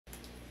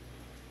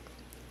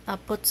I'll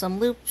put some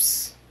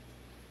loops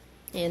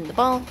in the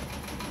ball.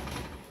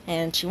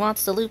 And she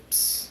wants the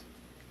loops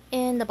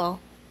in the ball.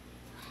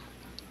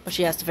 But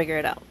she has to figure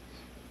it out.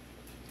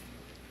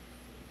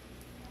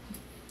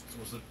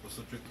 So what's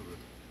the trick to it?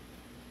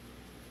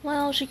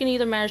 Well, she can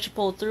either manage to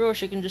pull it through or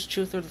she can just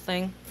chew through the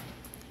thing.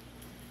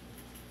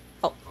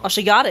 Oh,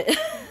 she got it.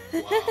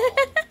 Wow.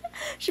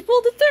 She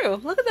pulled it through.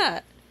 Look at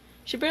that.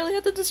 She barely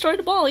had to destroy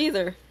the ball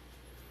either.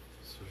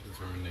 Such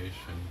determination.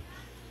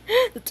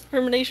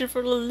 Determination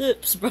for the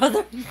lips,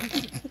 brother.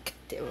 God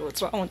damn it,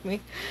 what's wrong with me?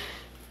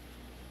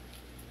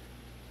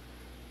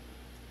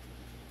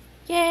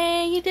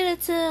 Yay, you did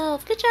it,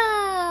 Sylph. Good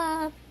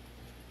job.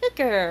 Good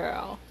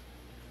girl.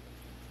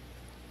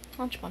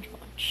 Punch, punch,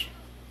 punch.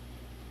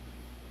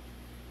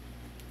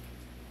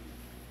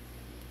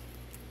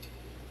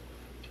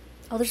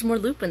 Oh, there's more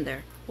loop in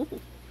there. Ooh.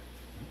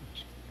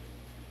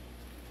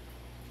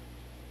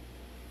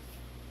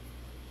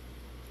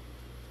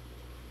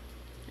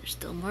 There's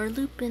still more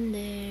loop in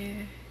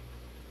there.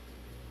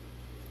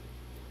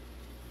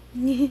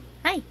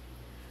 Hi.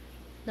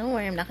 Don't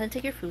worry, I'm not gonna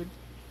take your food.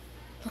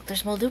 Look,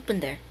 there's more loop in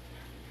there.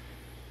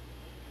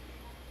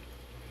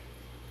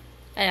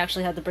 I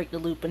actually had to break the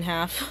loop in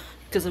half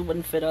because it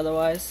wouldn't fit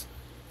otherwise.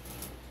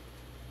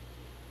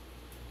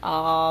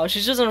 Oh,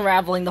 she's just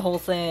unraveling the whole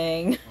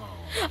thing.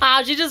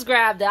 Oh, she just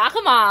grabbed it. Oh,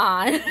 come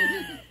on.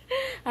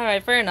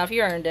 Alright, fair enough.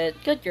 You earned it.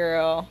 Good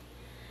girl.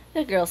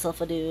 Good girl,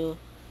 Sylph-a-doo.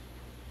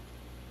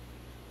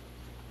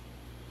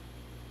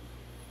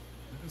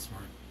 That's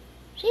smart.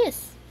 She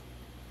is.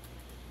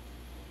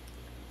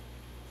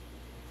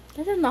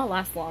 That did not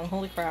last long.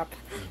 Holy crap.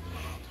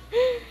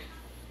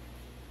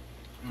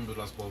 Remember the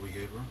last ball we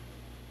gave her?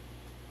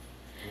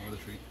 The one with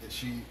the tree?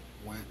 She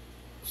went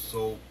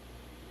so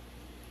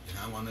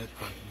ham on it,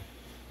 trying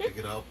to pick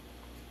it up.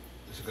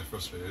 She got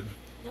frustrated.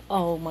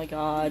 Oh my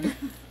god.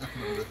 I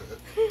remember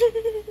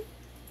that.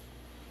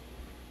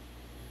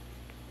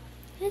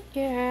 Good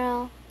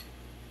girl.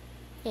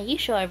 Yeah, you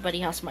show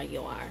everybody how smart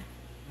you are.